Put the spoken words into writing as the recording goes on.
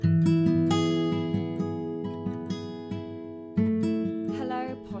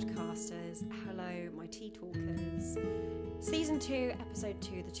to episode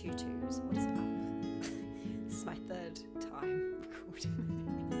 2, the 2-2s. What is up? This is my third time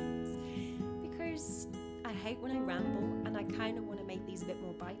recording this because I hate when I ramble and I kind of want to make these a bit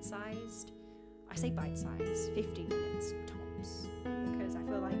more bite-sized. I say bite-sized, 15 minutes tops, because I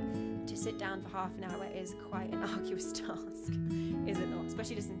feel like to sit down for half an hour is quite an arduous task, is it not?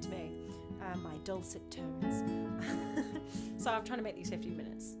 Especially listening to me, my dulcet tones. So I'm trying to make these 15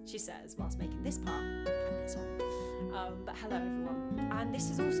 minutes, she says, whilst making this part 5 minutes on. But hello everyone, and this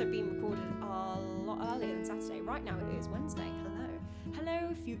has also been recorded a lot earlier than Saturday. Right now it is Wednesday.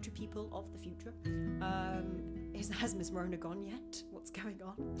 Hello future people of the future. Has Miss Rona gone yet? What's going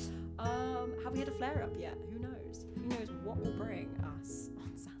on? Have we had a flare up yet? Who knows? Who knows what will bring us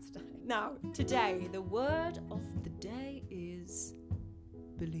on Saturday? Now, today, the word of the day is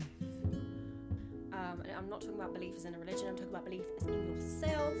belief. And I'm not talking about belief as in a religion, I'm talking about belief as in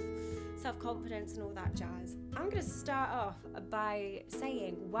yourself, self-confidence and all that jazz. I'm going to start off by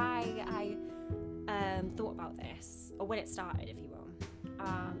saying why I thought about this, or when it started, if you will,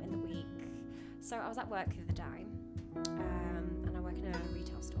 in the week. So I was at work the other day, and I work in a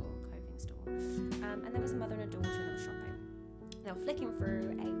retail store, clothing store, and there was a mother and a daughter and they were shopping. They were flicking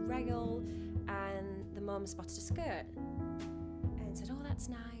through a rail, and the mum spotted a skirt and said, "Oh, that's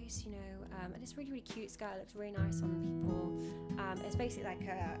nice, you know, and it's really, really cute skirt, it looks really nice on people." It's basically like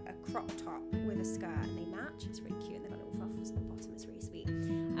a crop top with a skirt, and they match. It's really cute, and they've got little ruffles at the bottom. It's really sweet.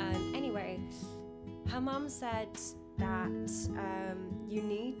 Anyway, her mum said that you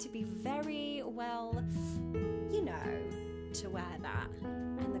need to be very well, you know, to wear that.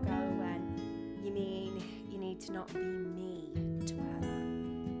 And the girl went, "You mean you need to not be me to wear that?"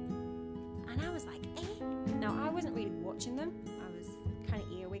 And I was like, eh? Now, I wasn't really watching them. I was kind of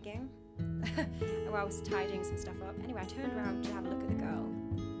earwigging while I was tidying some stuff up. Anyway, I turned around to have a look at the girl,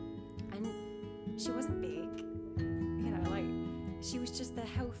 and she wasn't big, you know, like, she was just the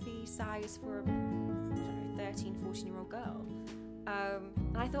healthy size for a 13, 14-year-old girl.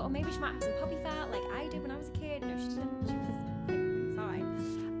 And I thought, oh, maybe she might have some puppy fat like I did when I was a kid. No, she didn't. She was like, really fine.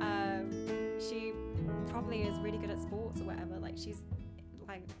 She probably is really good at sports or whatever. Like, she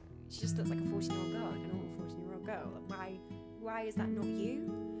just looks like a 14-year-old girl, like a normal 14-year-old girl. Like, why is that not you?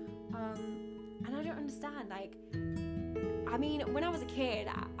 And I don't understand. Like, I mean, when I was a kid,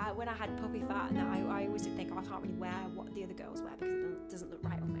 when I had puppy fat, and I always did think, oh, I can't really wear what the other girls wear because it doesn't look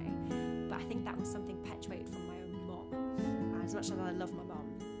right on me. But I think that was something perpetuated from my own mom. As much as I love my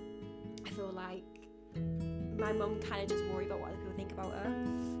mom, I feel like my mum kind of does worry about what other people think about her.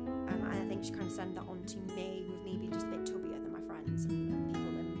 And I think she kind of sent that on to me, with me being just a bit tubbier than my friends and people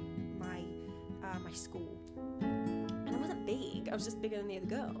in my school. And I wasn't big, I was just bigger than the other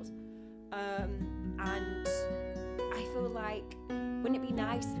girls. And I feel like, wouldn't it be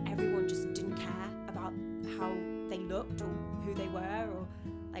nice if everyone just didn't care about how they looked or who they were, or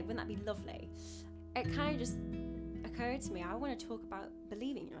like, wouldn't that be lovely? It kind of just occurred to me, I want to talk about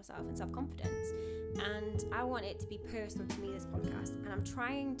believing in yourself and self-confidence, and I want it to be personal to me, this podcast, and I'm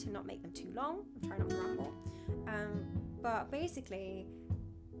trying to not make them too long. I'm trying not to ramble, but basically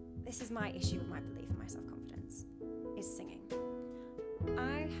this is my issue with my belief in my self-confidence, is singing.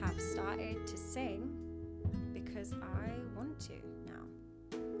 I have started to sing because I want to now,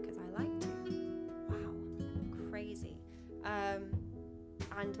 because I like to. Wow, crazy.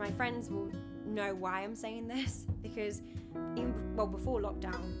 And my friends will know why I'm saying this, because before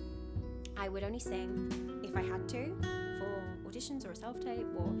lockdown, I would only sing if I had to, for auditions or a self-tape,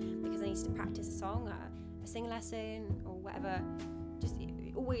 or because I needed to practice a song, a sing lesson, or whatever. Just,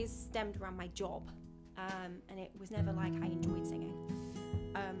 it always stemmed around my job, and it was never like I enjoyed singing.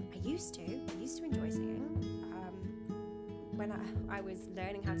 I used to enjoy singing. When I was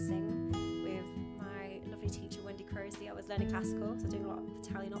learning how to sing with my lovely teacher Wendy Crosley, I was learning classical, so I was doing a lot of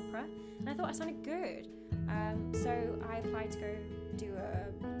Italian opera, and I thought I sounded good. So I applied to go do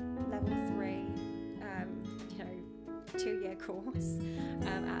a level 3, 2-year course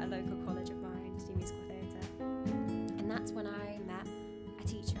at a local college of mine to do musical theatre. And that's when I met a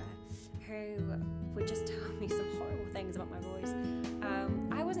teacher who would just tell me some horrible things about my voice.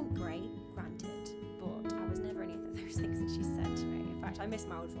 I wasn't great, granted, but I was never any of those things that she said to me. In fact, I miss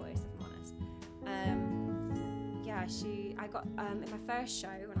my old voice, if I'm honest. I got, in my first show,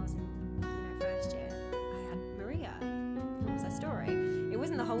 when I was in, first year, I had Maria from West Side Story. It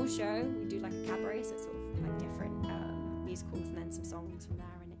wasn't the whole show, we do like a cabaret, so it's sort of like different musicals and then some songs from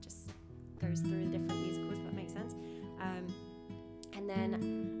there, and it just goes through the different musicals, if that makes sense. And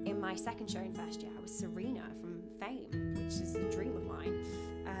then in my second show in first year, I was Serena from Fame, which is a dream of mine.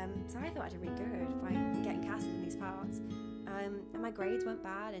 So I thought I did really good by getting casted in these parts. And my grades weren't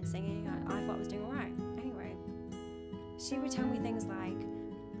bad in singing. I thought I was doing alright. Anyway, she would tell me things like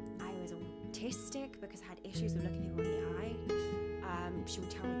I was autistic because I had issues with looking people in the eye. She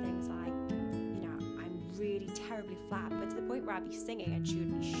would tell me things like, you know, I'm really terribly flat, but to the point where I'd be singing and she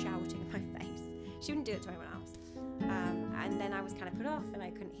would be shouting in my face. She wouldn't do it to anyone else. And then I was kind of put off and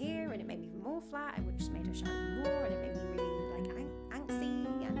I couldn't hear, and it made me even more flat, and it just made her shout even more, and it made me really like angsty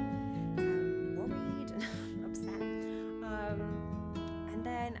and worried and upset. And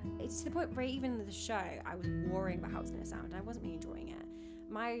then it's to the point where even in the show I was worrying about how it was going to sound, and I wasn't really enjoying it.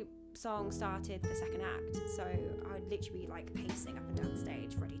 My song started the second act, so I would literally be like pacing up and down the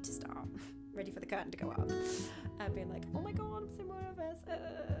stage, ready to start, ready for the curtain to go up, and being like, oh my god, I'm so nervous.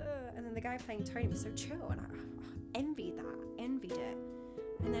 And then the guy playing Tony was so chill, and I envied it.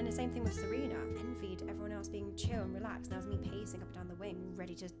 And then the same thing with Serena, envied everyone else being chill and relaxed, and that was me pacing up and down the wing,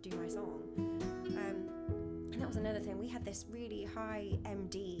 ready to do my song. And that was another thing, we had this really high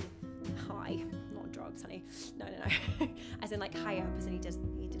MD, high, not drugs, honey, no, as in like high up, as in he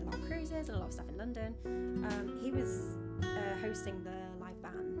did a lot of cruises and a lot of stuff in London. He was hosting the live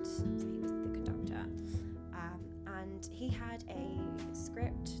band, so he was the conductor, and he had a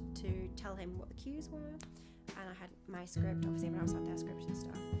script to tell him what the cues were, and I had my script, obviously everyone else had their script and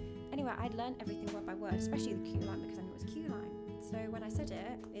stuff. Anyway, I'd learned everything word by word, especially the cue line, because I knew it was a cue line. So when I said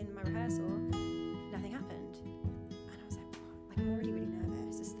it in my rehearsal, nothing happened, and I was like, what? Like, I'm already really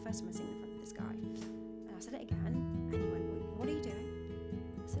nervous. This is the first time I'm singing in front of this guy. And I said it again, and he went, what are you doing?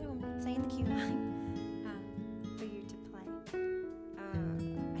 I said, oh, I'm saying the cue line for you to play.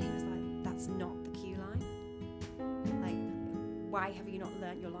 And he was like, that's not the cue line. Like, why have you not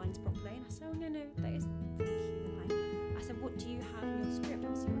learnt your lines properly? And I said, oh, no, that is the cue line. I said, what do you have in your script?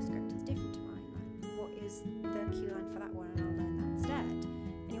 Obviously your script is different to mine. Like, what is the cue line for that one, and I'll learn that instead.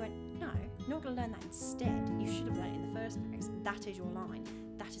 And he went, no, you're not going to learn that instead. You should have learned it in the first place. That is your line.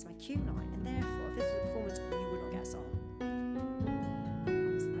 That is my cue line. And therefore, if this was a performance, you would not get a song. I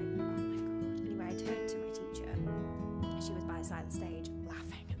was like, oh my god. Anyway, I turned to my teacher, and she was by the side of the stage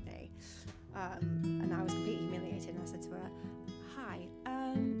laughing at me. And I was completely humiliated, and I said to her, hi,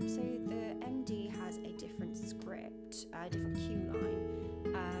 so the MD has a different script, a different cue line.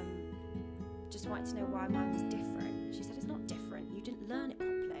 Just wanted to know why mine was different. She said, it's not different. You didn't learn it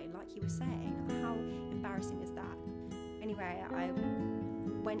properly, like you were saying. How embarrassing is that? Anyway, I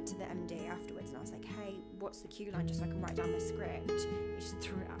went to the MD afterwards, and I was like, hey, what's the cue line, just so I can write down my script? He just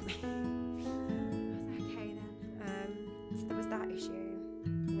threw it at me. I was like, okay then. So there was that issue,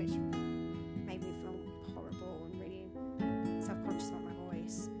 which made me feel horrible and really self-conscious about my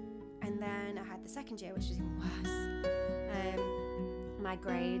voice. And then I had the second year, which was even worse. My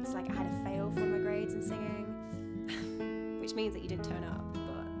grades, like I had a fail for my grades in singing, which means that you didn't turn up,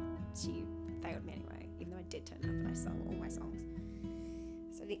 but she failed me anyway, even though I did turn up and I sang all my songs.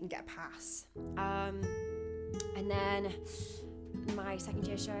 So I didn't get a pass. And then my second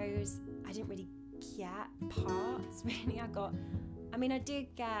year shows, I didn't really get parts, really. I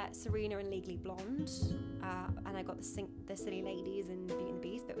did get Serena in Legally Blonde, and I got the Silly Ladies in Beauty and the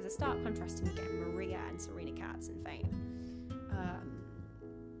Beast, but it was a stark contrast to me getting Maria and Serena Katz in Fame.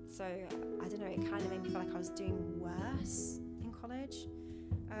 So, I don't know, it kind of made me feel like I was doing worse in college.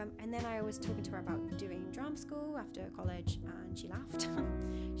 And then I was talking to her about doing drama school after college, and she laughed.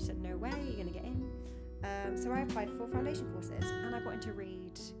 She said, no way, you're going to get in. So I applied for foundation courses, and I got into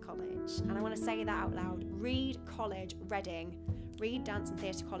Reed College. And I want to say that out loud. Reed College, Reading. Reed Dance and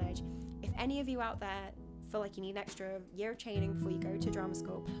Theatre College. If any of you out there feel like you need an extra year of training before you go to drama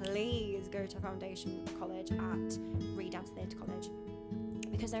school, please go to foundation college at Reed Dance and Theatre College,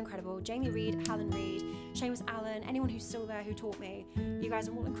 because they're incredible. Jamie Reed, Helen Reed, Seamus Allen, anyone who's still there who taught me, you guys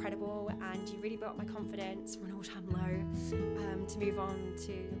are all incredible, and you really built my confidence from an all-time low to move on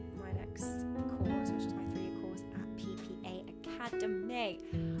to my next course, which is my 3-year course at PPA Academy.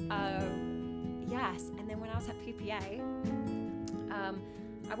 Yes, and then when I was at PPA,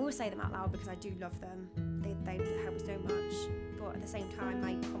 I will say them out loud because I do love them. They helped me so much, but at the same time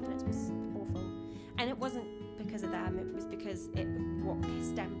my confidence was awful, and it wasn't because of them, it was because it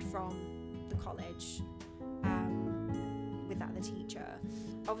stemmed from the college, without the teacher.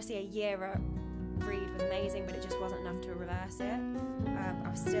 Obviously a year at Reed was amazing, but it just wasn't enough to reverse it. I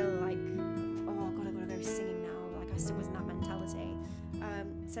was still like, oh god, I gotta go singing now, like I still was in that mentality.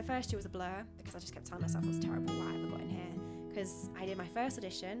 So first year was a blur, because I just kept telling myself it was terrible, why have I got in here? Because I did my first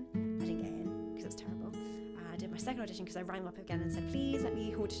audition, I didn't get in because it was terrible. I did my second audition because I rang them up again and said, please let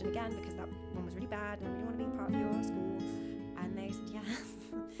me audition again, because that one was really bad and I really want to be part of your school. And they said yes,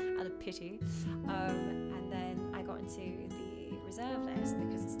 out of pity. And then I got into the reserve list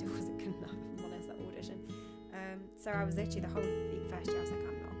because it still wasn't good enough, if I'm honest, that audition. So I was literally the whole first year, I was like,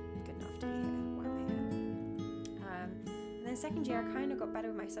 I'm not good enough to be here, why am I here? then second year, I kind of got better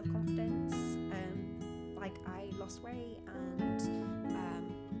with my self-confidence. Like I lost weight, and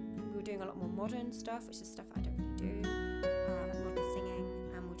we were doing a lot more modern stuff, which is stuff I don't really do, like modern singing,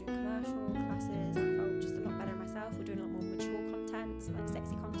 and we were doing commercial classes. I felt just a lot better myself. We were doing a lot more mature content, so like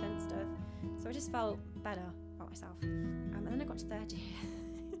sexy content stuff. So I just felt better about myself. And then I got to third year,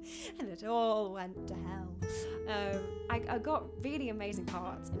 and it all went to hell. I got really amazing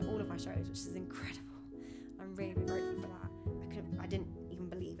parts in all of my shows, which is incredible. I'm really, really grateful for that. I didn't even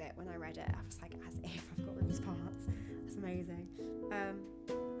believe it when I read it. I was like, as if I've got all these parts. That's amazing.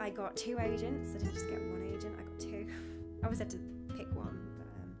 I got 2 agents. I didn't just get 1 agent. I got 2. I always had to pick one, but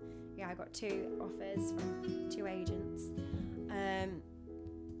yeah, I got 2 offers from 2 agents. And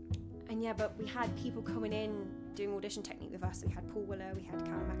yeah, but we had people coming in doing audition technique with us. So we had Paul Willer, we had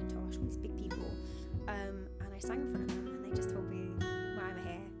Karen McIntosh, all these big people, and I sang in front of them, and they just told me, why am I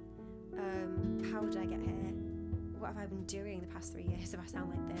here? How did I get here? What have I been doing the past 3 years if I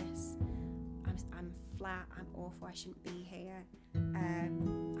sound like this? I'm flat, I'm awful, I shouldn't be here,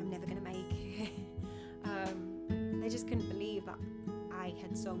 I'm never gonna make it. They just couldn't believe that I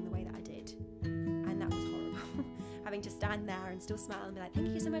had sung the way that I did, and that was horrible. Having to stand there and still smile and be like, thank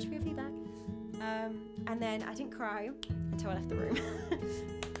you so much for your feedback. And then I didn't cry until I left the room.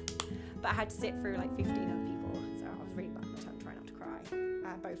 But I had to sit through like 15 other people, so I was really bad at the time trying not to cry,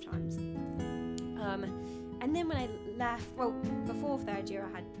 both times. And then when I left, well, before third year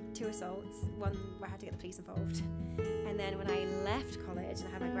I had 2 assaults, one where I had to get the police involved. And then when I left college and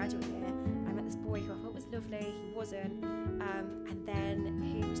I had my graduate year, I met this boy who I thought was lovely, he wasn't, and then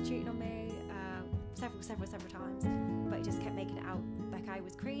he was cheating on me several times, but he just kept making it out like I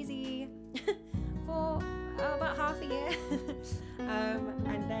was crazy for about half a year.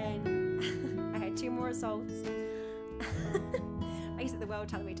 And then I had 2 more assaults. Basically the world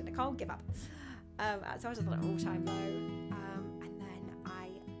telling me to, Nicole, give up. So I was just at an all-time low, and then I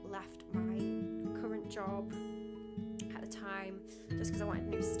left my current job at the time just because I wanted a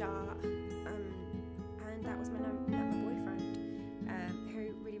new start, and that was when I met my boyfriend,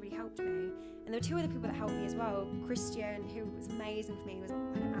 who really, really helped me. And there were 2 other people that helped me as well. Christian, who was amazing for me, was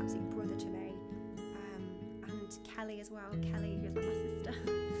like an absolute brother to me, and Kelly as well. Kelly, who's like my sister.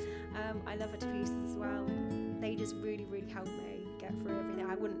 I love her to pieces as well. They just really, really helped me get through everything.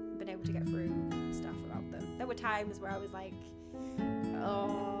 I wouldn't have been able to get through stuff without them. There were times where I was like,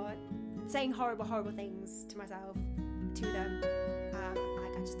 saying horrible things to myself, to them.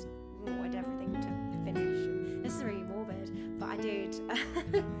 Like I just wanted everything to finish. And this is really morbid, but I did.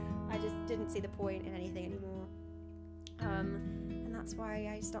 I just didn't see the point in anything anymore. And that's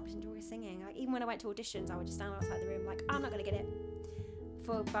why I stopped enjoying singing. Like, even when I went to auditions, I would just stand outside the room like, I'm not gonna get it.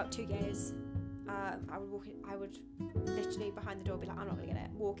 For about 2 years, I would literally behind the door be like, I'm not gonna get it.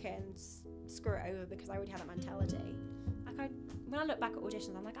 Walk in, screw it over, because I already had that mentality. Like when I look back at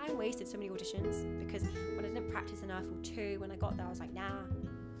auditions, I'm like, I wasted so many auditions because when I didn't practice enough, or 2, when I got there, I was like, nah.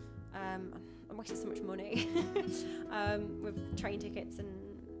 I wasted so much money with train tickets and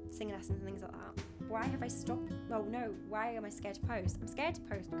singing lessons and things like that. Why have I stopped? Well, no, why am I scared to post? I'm scared to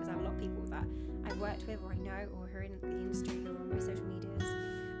post because I have a lot of people that I've worked with, or I know, or who are in the industry, or on my social medias.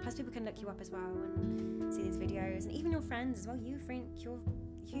 Plus people can look you up as well and see these videos, and even your friends as well. You think your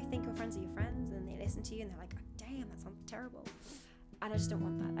friends are your friends, and they listen to you and they're like, oh, damn, that sounds terrible. And I just don't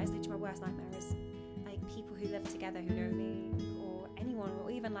want that. That is literally my worst nightmare, is like people who live together who know me, or anyone,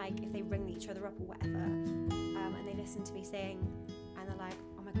 or even like if they ring each other up or whatever, and they listen to me sing and they're like,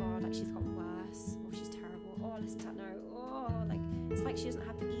 oh my god, like she's gotten worse, or she's terrible, oh listen to that note, oh, like it's like she doesn't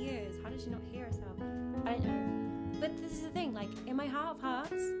have ears, how did she not hear herself? I don't know. But this is the thing, like in my heart of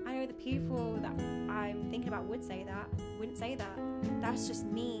hearts, I know the people that I'm thinking about wouldn't say that. That's just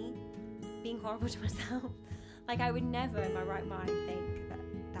me being horrible to myself. Like I would never in my right mind think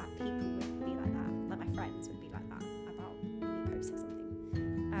that people would be like that, like my friends would be like that about me posting something.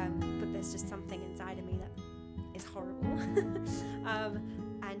 But there's just something inside of me that is horrible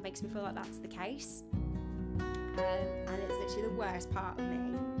and makes me feel like that's the case. And it's literally the worst part of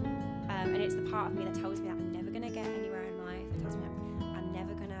me. And it's the part of me that tells me that I'm never going to get anywhere in life. It tells me I'm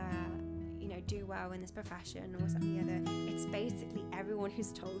never going to, do well in this profession or something or the other. It's basically everyone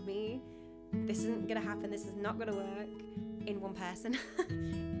who's told me this isn't going to happen, this is not going to work, in one person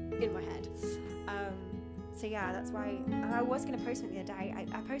in my head. So yeah, that's why I was going to post it the other day.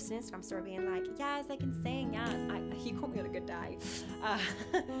 I posted an Instagram story being like, yes, I can sing, yes. You caught me on a good day. I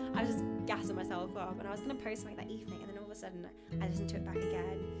was just gassing myself up, and I was going to post something that evening, and then all of a sudden I listened to it back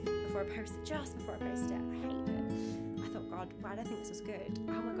again just before I posted it. I hated it. I thought, God, why did I think this was good?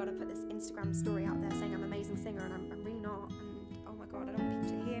 Oh my God, I put this Instagram story out there saying I'm an amazing singer, and I'm really not. And oh my God, I don't want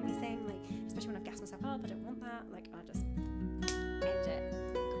people to hear me sing, like, especially when I've gassed myself up. I don't want that. Like, I just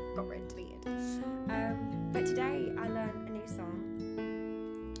Like today, I learned a new song,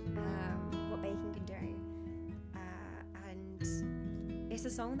 What Bacon Can Do, and it's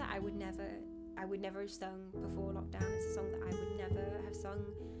a song that I would never have sung before lockdown. It's a song that I would never have sung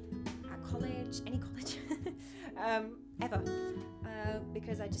at college, any college, ever,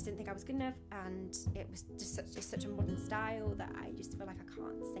 because I just didn't think I was good enough, and it was just such a modern style that I just feel like I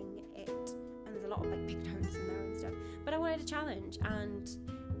can't sing it, and there's a lot of like big notes in there and stuff. But I wanted a challenge, and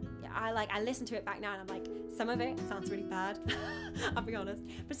I listen to it back now, and I'm like, some of it sounds really bad, I'll be honest,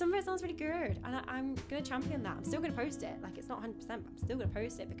 but some of it sounds really good, and I'm gonna champion that. I'm still gonna post it, like it's not 100%, but I'm still gonna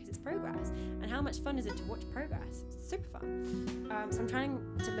post it because it's progress. And how much fun is it to watch progress? It's super fun. So I'm trying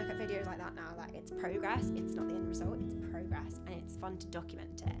to look at videos like that now, like it's progress, it's not the end result, it's progress, and it's fun to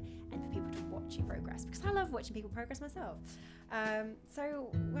document it and for people to watch you progress, because I love watching people progress myself. So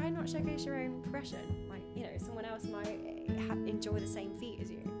why not showcase your own progression? Like, you know, someone else might enjoy the same feat as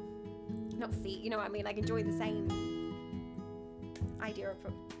you. Not feet, you know what I mean, like enjoy the same idea of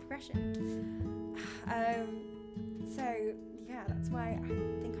progression. So yeah, that's why I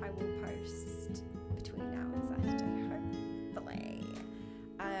think I will post between now and Saturday, hopefully,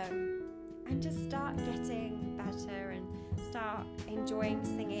 and just start getting better and start enjoying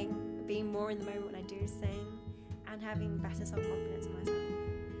singing, being more in the moment when I do sing, and having better self-confidence in myself.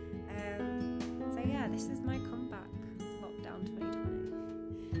 So yeah, this is my comeback, lockdown 2020.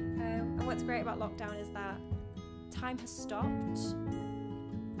 And what's great about lockdown is that time has stopped,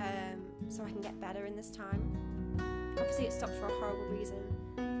 so I can get better in this time. Obviously it stopped for a horrible reason,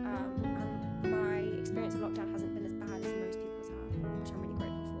 and my experience of lockdown hasn't been as bad as most people's have, which I'm really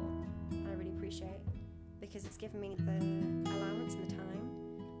grateful for, and I really appreciate, because it's given me the allowance and the time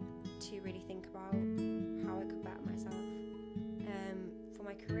to really think about how I could better myself for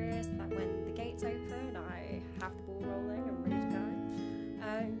my career, so that when the gates open I have the ball rolling and ready to go.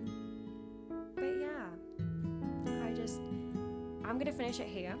 But yeah, I'm gonna finish it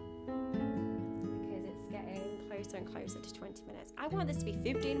here because it's getting closer and closer to 20 minutes. I want this to be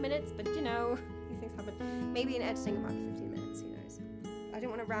 15 minutes, but you know, these things happen. Maybe in editing it might be 15 minutes, who knows. I don't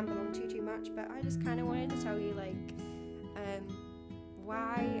want to ramble on too much, but I just kind of wanted to tell you, like,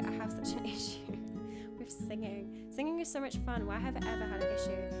 why I have such an issue with singing. Singing is so much fun. Why have I ever had an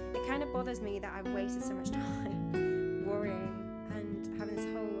issue? It kind of bothers me that I've wasted so much time worrying and having this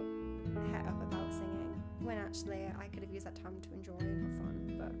whole het up about singing, when actually I could have used that time to enjoy and have fun.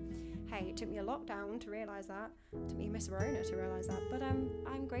 But hey, it took me a lockdown to realise that. It took me Miss Rona to realise that. But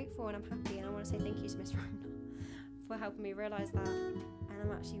I'm grateful and I'm happy, and I want to say thank you to Miss Rona for helping me realise that. And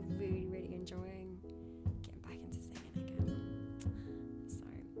I'm actually really enjoying getting back into singing again. So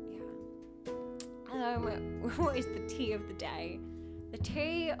yeah. What is the tea of the day? The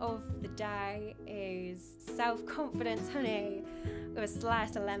tea of the day is self-confidence honey with a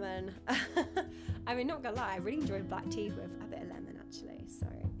slice of lemon. I mean, not gonna lie, I really enjoyed black tea with a bit of lemon actually. So,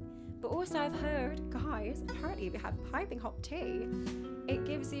 but also I've heard, guys, apparently if you have piping hot tea, it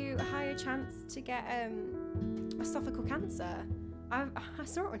gives you a higher chance to get esophageal cancer. I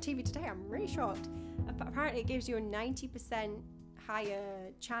saw it on TV today. I'm really shocked. Apparently it gives you a 90%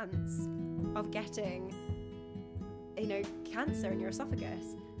 higher chance of getting, you know, cancer in your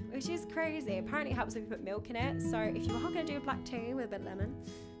esophagus, which is crazy. Apparently it helps if you put milk in it. So if you are going to do a black tea with a bit of lemon,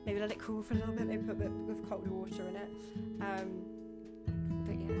 maybe let it cool for a little bit, maybe put a bit of cold water in it.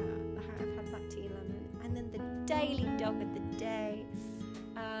 But yeah, I've had black tea and lemon. And then the daily dog of the day.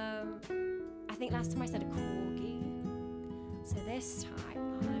 I think last time I said a corgi. So this time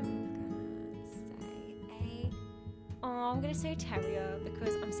I'm gonna say terrier,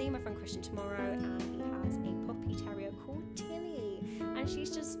 because I'm seeing my friend Christian tomorrow and he has a puppy terrier called Tilly, and she's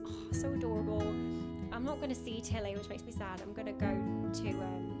just so adorable. I'm not gonna see Tilly, which makes me sad. I'm gonna go to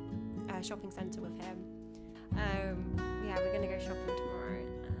a shopping centre with him. Yeah, we're gonna go shopping tomorrow,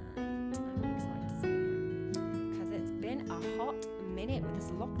 and I'm really excited to see him because it's been a hot minute with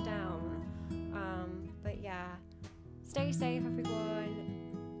this lockdown. But yeah, stay safe everyone.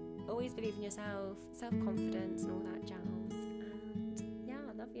 Always believe in yourself, self-confidence and all that jazz. And yeah,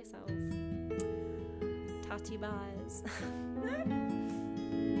 love yourself. Tatty bars.